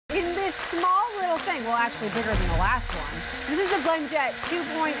in this small little thing, well, actually bigger than the last one. This is the BlendJet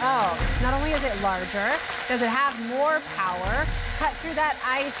 2.0. Not only is it larger, does it have more power, cut through that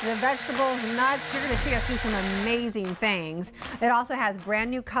ice, the vegetables, nuts. You're going to see us do some amazing things. It also has brand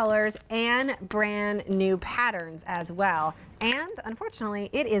new colors and brand new patterns as well. And unfortunately,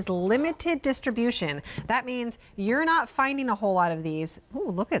 it is limited distribution. That means you're not finding a whole lot of these. Ooh,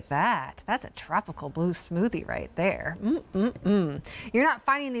 look at that. That's a tropical blue smoothie right there. You're not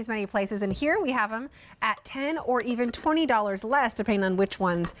finding these many places. And here we have them at $10 or even $20 less, depending on which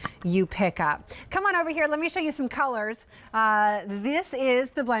ones you pick up. Come on over here. Let me show you some colors. This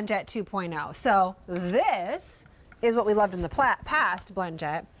is the BlendJet 2.0. So this is what we loved in the past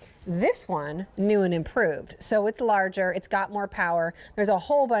BlendJet. This one, new and improved. So it's larger, it's got more power. There's a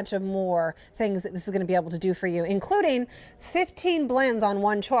whole bunch of more things that this is going to be able to do for you, including 15 blends on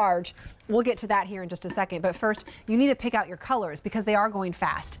one charge. We'll get to that here in just a second. But first, you need to pick out your colors because they are going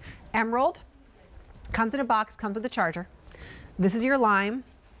fast. Emerald comes in a box, comes with a charger. This is your lime.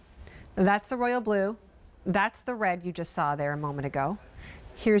 That's the royal blue. That's the red you just saw there a moment ago.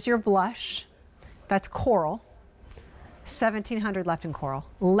 Here's your blush. That's coral. 1,700 left in coral.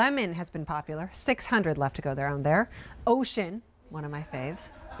 Lemon has been popular. 600 left to go around there. Ocean, one of my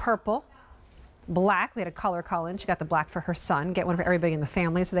faves. Purple. Black, we had a color call in. She got the black for her son. Get one for everybody in the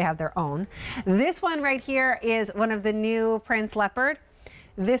family so they have their own. This one right here is one of the new Prince Leopard.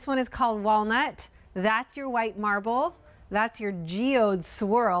 This one is called Walnut. That's your white marble. That's your geode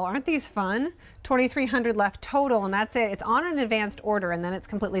swirl. Aren't these fun? 2,300 left total, and that's it. It's on an advanced order, and then it's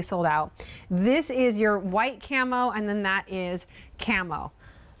completely sold out. This is your white camo, and then that is camo.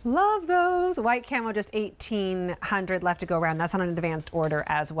 Love those. White camo, just 1,800 left to go around. That's on an advanced order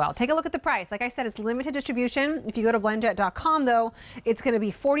as well. Take a look at the price. Like I said, it's limited distribution. If you go to blendjet.com, though, it's going to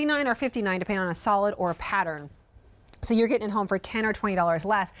be $49 or $59, depending on a solid or a pattern. So you're getting it home for $10 or $20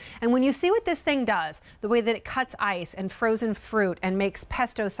 less. And when you see what this thing does, the way that it cuts ice and frozen fruit and makes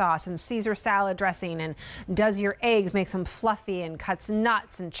pesto sauce and Caesar salad dressing and does your eggs, makes them fluffy and cuts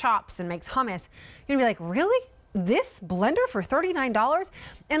nuts and chops and makes hummus, you're gonna be like, really? This blender for $39?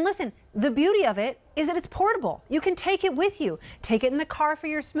 And listen, the beauty of it is that it's portable. You can take it with you. Take it in the car for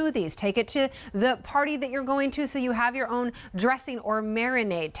your smoothies. Take it to the party that you're going to so you have your own dressing or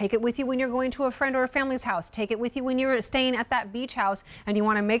marinade. Take it with you when you're going to a friend or a family's house. Take it with you when you're staying at that beach house and you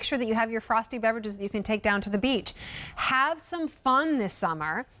want to make sure that you have your frosty beverages that you can take down to the beach. Have some fun this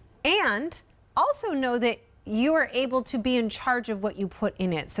summer and also know that you are able to be in charge of what you put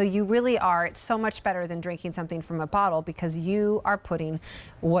in it. So you really are. It's so much better than drinking something from a bottle because you are putting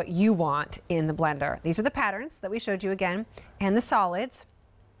what you want in the blender. These are the patterns that we showed you again and the solids.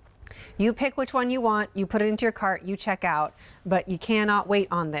 You pick which one you want, you put it into your cart, you check out, but you cannot wait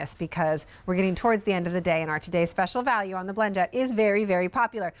on this because we're getting towards the end of the day and our today's special value on the BlendJet is very, very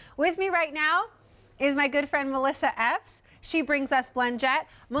popular. With me right now is my good friend Melissa Epps. She brings us BlendJet.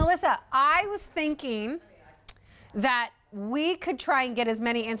 Melissa, I was thinking that we could try and get as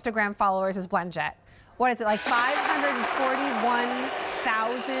many Instagram followers as BlendJet. What is it, like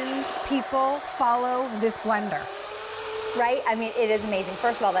 541,000 people follow this blender? Right? I mean, it is amazing.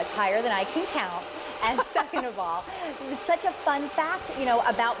 First of all, that's higher than I can count. And second of all, it's such a fun fact, you know,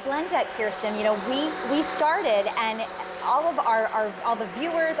 about BlendJet, Kirsten. You know, we started and all the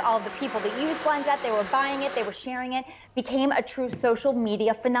viewers, all of the people that use BlendJet, they were buying it, they were sharing it, became a true social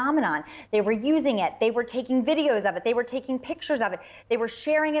media phenomenon. They were using it, they were taking videos of it, they were taking pictures of it, they were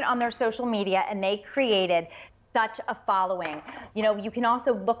sharing it on their social media, and they created such a following. You know, you can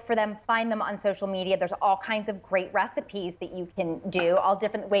also look for them, find them on social media. There's all kinds of great recipes that you can do, all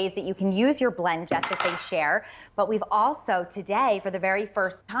different ways that you can use your BlendJet that they share. But we've also today, for the very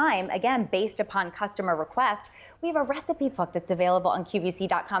first time, again, based upon customer request, we have a recipe book that's available on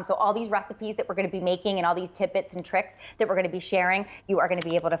QVC.com. So all these recipes that we're going to be making and all these tidbits and tricks that we're going to be sharing, you are going to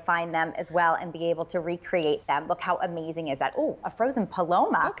be able to find them as well and be able to recreate them. Look how amazing is that. Oh, a frozen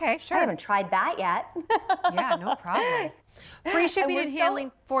paloma. Okay, sure. I haven't tried that yet. Yeah, no problem. Free shipping and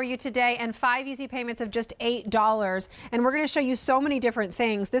handling for you today and 5 easy payments of just $8. And we're going to show you so many different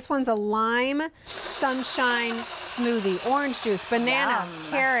things. This one's a lime sunshine smoothie, orange juice, banana,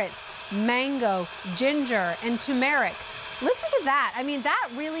 carrots, mango, ginger, and turmeric. Listen to that. I mean, that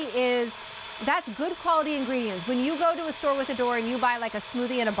really is, that's good quality ingredients. When you go to a store with a door and you buy like a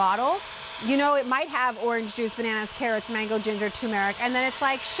smoothie in a bottle, you know, it might have orange juice, bananas, carrots, mango, ginger, turmeric, and then it's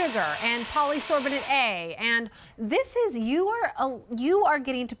like sugar and polysorbonate A. And this is, you are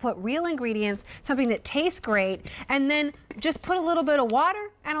getting to put real ingredients, something that tastes great, and then just put a little bit of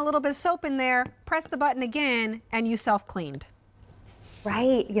water and a little bit of soap in there, press the button again, and you self-cleaned.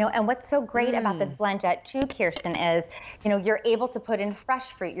 Right. And what's so great about this BlendJet 2, Kirsten, is, you're able to put in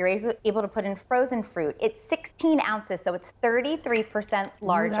fresh fruit. You're able to put in frozen fruit. It's 16 ounces, so it's 33%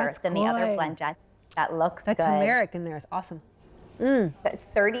 larger than the other BlendJet. That looks good. That turmeric in there is awesome. It's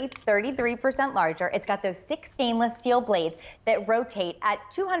 33% larger. It's got those 6 stainless steel blades that rotate at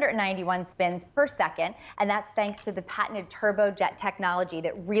 291 spins per second, and that's thanks to the patented turbojet technology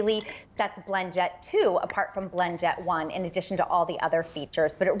that really sets BlendJet 2 apart from BlendJet 1, in addition to all the other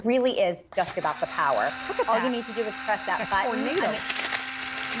features. But it really is just about the power. All you need to do is press that button.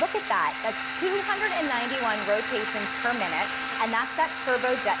 Look at that. That's 291 rotations per minute, and that's that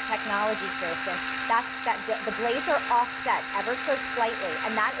turbojet technology, Kirsten. The blades are offset ever so slightly,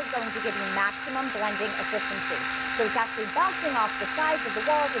 and that is going to give you maximum blending efficiency. So it's actually bouncing off the sides of the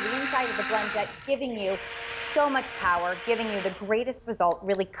walls or the inside of the BlendJet, giving you so much power, giving you the greatest result,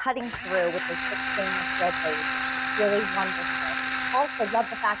 really cutting through with those 6 stainless steel blades. Really wonderful. Also love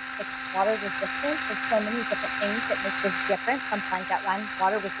the fact that it's water resistant. There's so many different things that make this different from BlendJet 1.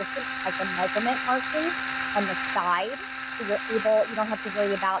 Water resistant has the measurement markings on the side, so you don't have to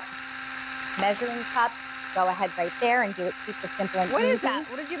worry about measuring cups. Go ahead right there and do it super simple and easy. What is that?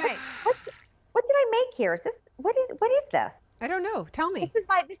 What did you make? What did I make here? What is this? I don't know. Tell me. This is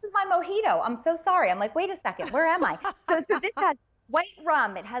my mojito. I'm so sorry. I'm like, wait a second, where am I? So this has white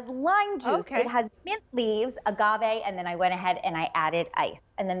rum, it has lime juice, it has mint leaves, agave, and then I went ahead and I added ice.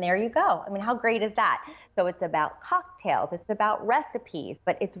 And then there you go. I mean, how great is that? So it's about cocktails, it's about recipes,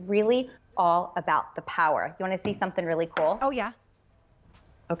 but it's really all about the power. You want to see something really cool? Oh, yeah.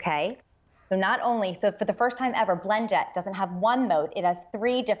 Okay. So for the first time ever, BlendJet doesn't have one mode, it has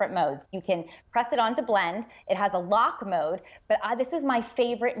 3 different modes. You can press it on to blend, it has a lock mode, but this is my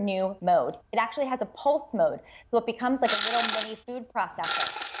favorite new mode. It actually has a pulse mode, so it becomes like a little mini food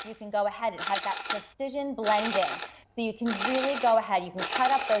processor. You can go ahead, it has that precision blending. So you can really go ahead, you can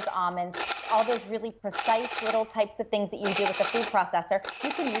cut up those almonds, all those really precise little types of things that you do with a food processor,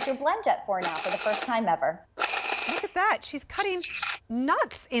 you can use your BlendJet for now for the first time ever. Look at that, she's cutting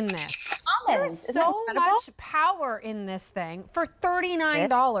nuts in this. Almonds. There's so much power in this thing for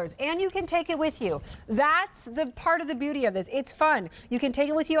 $39, and you can take it with you. That's the part of the beauty of this. It's fun. You can take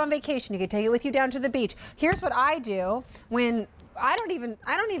it with you on vacation. You can take it with you down to the beach. Here's what I do when I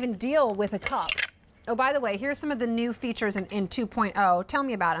don't even deal with a cup. Oh, by the way, here's some of the new features in 2.0. Tell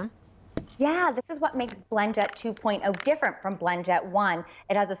me about them. Yeah, this is what makes BlendJet 2.0 different from BlendJet 1.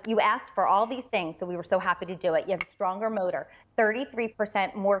 It has you asked for all these things, so we were so happy to do it. You have a stronger motor,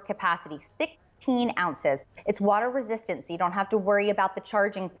 33% more capacity, 16 ounces. It's water resistant, so you don't have to worry about the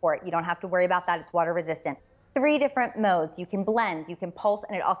charging port. You don't have to worry about that. It's water resistant. 3 different modes. You can blend, you can pulse,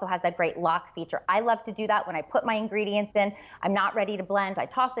 and it also has that great lock feature. I love to do that when I put my ingredients in. I'm not ready to blend. I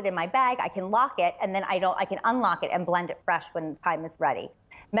toss it in my bag. I can lock it, and then I can unlock it and blend it fresh when the time is ready.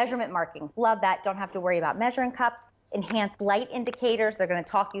 Measurement markings, love that. Don't have to worry about measuring cups. Enhanced light indicators, they're going to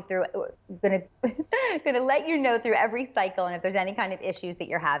talk you through, going to let you know through every cycle, and if there's any kind of issues that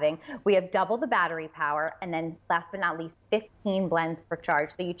you're having. We have double the battery power, and then last but not least, 15 blends per charge.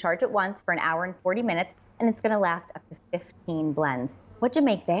 So you charge it once for 1 hour and 40 minutes, and it's going to last up to 15 blends. What'd you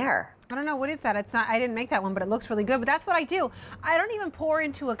make there? I don't know, what is that? It's not, I didn't make that one, but it looks really good. But that's what I do. I don't even pour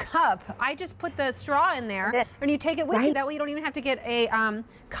into a cup. I just put the straw in there, and you take it with you. That way you don't even have to get a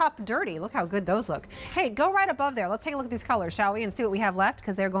cup dirty. Look how good those look. Hey, go right above there. Let's take a look at these colors, shall we, and see what we have left,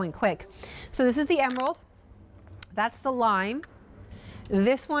 because they're going quick. So this is the emerald. That's the lime.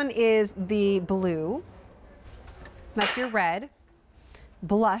 This one is the blue. That's your red.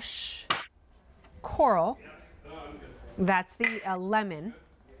 Blush. Coral. That's the lemon.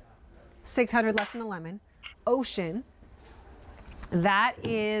 600 left in the lemon. Ocean. That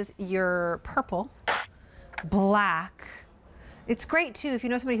is your purple. Black. It's great too if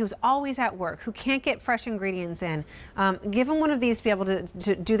you know somebody who's always at work, who can't get fresh ingredients in. Give them one of these to be able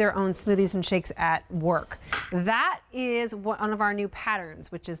to do their own smoothies and shakes at work. That is one of our new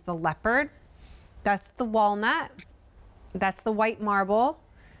patterns, which is the leopard. That's the walnut. That's the white marble.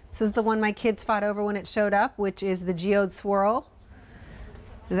 This is the one my kids fought over when it showed up, which is the geode swirl.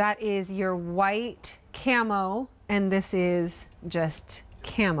 That is your white camo, and this is just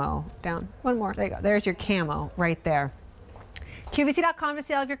camo. Down, one more, there you go. There's your camo right there. QVC.com to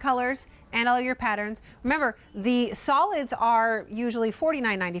see all of your colors and all of your patterns. Remember, the solids are usually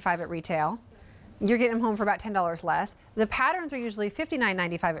 $49.95 at retail. You're getting them home for about $10 less. The patterns are usually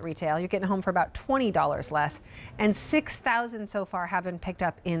 $59.95 at retail. You're getting home for about $20 less. And 6,000 so far have been picked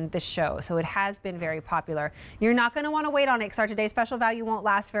up in the show. So it has been very popular. You're not going to want to wait on it because our today's special value won't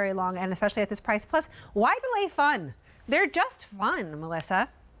last very long, and especially at this price. Plus, why delay fun? They're just fun, Melissa.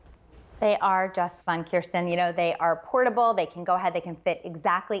 They are just fun, Kirsten. You know, they are portable. They can go ahead. They can fit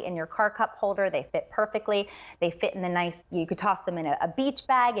exactly in your car cup holder. They fit perfectly. They fit in the nice, you could toss them in a beach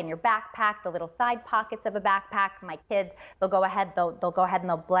bag, in your backpack, the little side pockets of a backpack. My kids, they'll go ahead and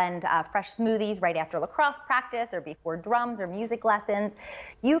they'll blend fresh smoothies right after lacrosse practice or before drums or music lessons.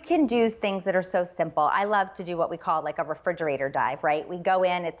 You can do things that are so simple. I love to do what we call like a refrigerator dive, right? We go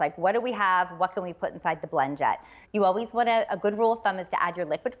in, it's like, what do we have? What can we put inside the BlendJet? You always want a good rule of thumb is to add your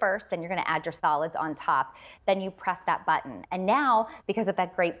liquid first, then you're going to add your solids on top. Then you press that button. And now, because of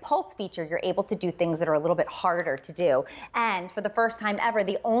that great pulse feature, you're able to do things that are a little bit harder to do. And for the first time ever,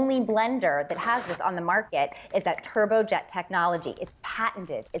 the only blender that has this on the market is that TurboJet technology. It's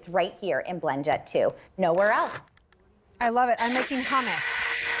patented. It's right here in BlendJet 2. Nowhere else. I love it. I'm making hummus.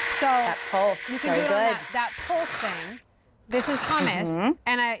 So that pulse, you can do it on that pulse thing. This is hummus,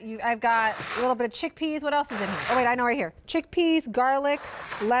 and I've got a little bit of chickpeas. What else is in here? Oh, wait, I know right here. Chickpeas, garlic,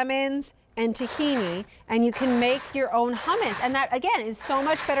 lemons, and tahini, and you can make your own hummus. And that, again, is so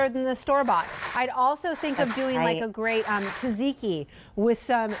much better than the store-bought. I'd also think of doing like a great tzatziki with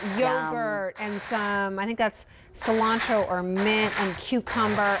some yogurt and some, I think that's cilantro or mint and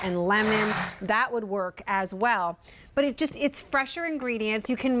cucumber and lemon. That would work as well. But it's fresher ingredients.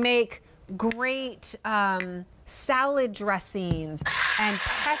 You can make great salad dressings and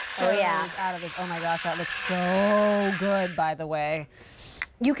pestos out of this. Oh my gosh, that looks so good, by the way.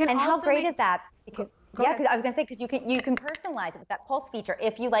 You can also how great is that? Go yeah, ahead. I was gonna say, because you can personalize it with that pulse feature.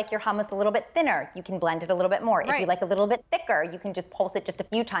 If you like your hummus a little bit thinner, you can blend it a little bit more. Right. If you like a little bit thicker, you can just pulse it just a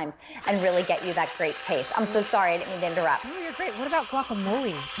few times and really get you that great taste. I'm so sorry, I didn't mean to interrupt. No, you're great. What about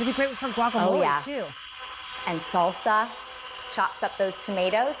guacamole? It'd be great for guacamole too. And salsa, chops up those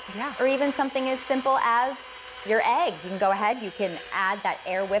tomatoes. Yeah. Or even something as simple as your eggs. You can go ahead, you can add that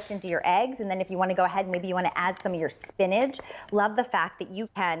air whipped into your eggs, and then if you want to go ahead, maybe you want to add some of your spinach. Love the fact that you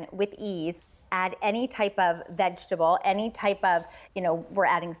can, with ease, add any type of vegetable, any type of, you know, we're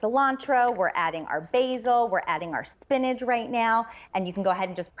adding cilantro, we're adding our basil, we're adding our spinach right now, and you can go ahead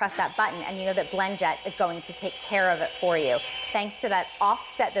and just press that button, and you know that BlendJet is going to take care of it for you. Thanks to that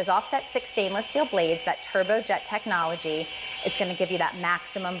offset, those offset 6 stainless steel blades, that TurboJet technology, it's going to give you that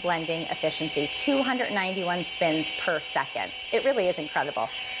maximum blending efficiency, 291 spins per second. It really is incredible.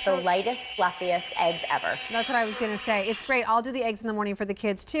 The lightest, fluffiest eggs ever. That's what I was going to say. It's great. I'll do the eggs in the morning for the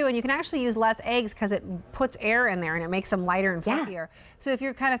kids too, and you can actually use less eggs because it puts air in there and it makes them lighter and fluffier. So if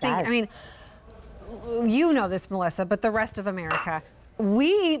you're kind of thinking, I mean, you know this, Melissa, but the rest of America, we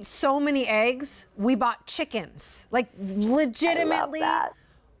eat so many eggs, we bought chickens. Like, legitimately. I love that.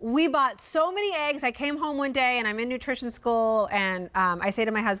 We bought so many eggs. I came home one day and I'm in nutrition school and I say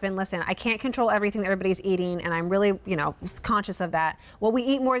to my husband, listen, I can't control everything that everybody's eating and I'm really, you know, conscious of that. What we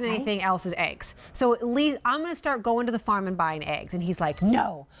eat more than anything else is eggs. So at least I'm gonna start going to the farm and buying eggs. And he's like,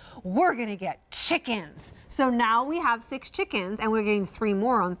 no, we're gonna get chickens. So now we have 6 chickens and we're getting 3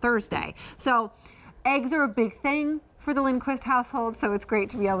 more on Thursday. So eggs are a big thing for the Lindquist household. So it's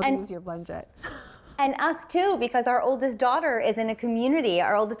great to be able to use your BlendJet. And us too, because our oldest daughter is in a community,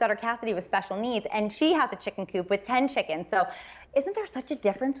 our oldest daughter Cassidy with special needs, and she has a chicken coop with 10 chickens. So isn't there such a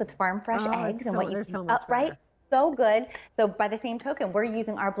difference with farm fresh eggs and what you can right? So good. So by the same token, we're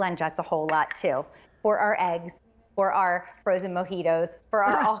using our BlendJets a whole lot too, for our eggs, for our frozen mojitos, for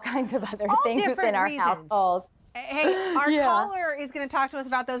our all kinds of other things within our household. Hey, our caller is going to talk to us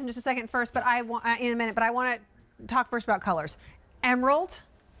about those in just a second first, but I want in a minute, but I want to talk first about colors. Emerald.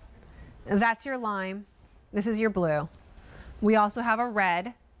 That's your lime. This is your blue. We also have a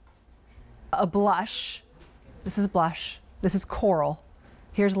red, a blush. This is blush. This is coral.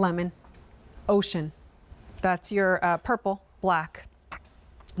 Here's lemon, ocean. That's your purple, black.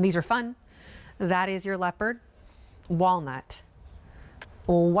 These are fun. That is your leopard, walnut,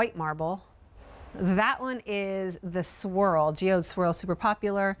 white marble. That one is the swirl, geode swirl, super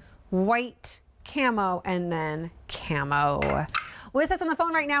popular. White, camo, and then camo. With us on the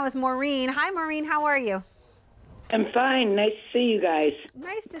phone right now is Maureen. Hi, Maureen. How are you? I'm fine. Nice to see you guys.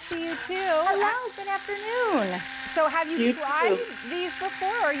 Nice to see you, too. Hello. Good afternoon. So have you tried these before,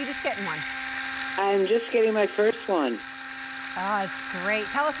 or are you just getting one? I'm just getting my first one. Oh, it's great.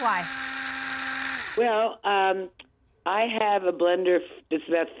 Tell us why. Well, I have a blender that's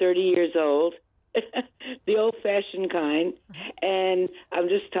about 30 years old, the old-fashioned kind, and I'm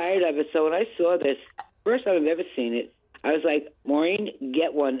just tired of it. So when I saw this, first time I've ever seen it, I was like, Maureen,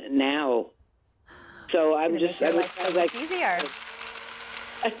 get one now. So I'm just, I was like, easier.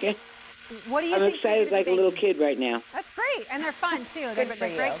 What do you I'm think excited like a little kid right now. That's great, and they're fun too. They're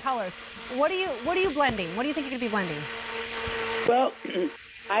great colors. What are you blending? What do you think you're gonna be blending? Well,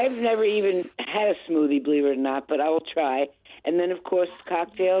 I've never even had a smoothie, believe it or not, but I will try. And then of course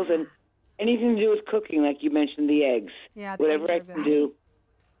cocktails, and anything to do with cooking, like you mentioned, the eggs. Yeah, the whatever eggs I are can good. do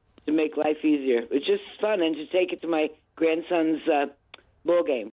to make life easier. It's just fun, and to take it to my grandson's ball game.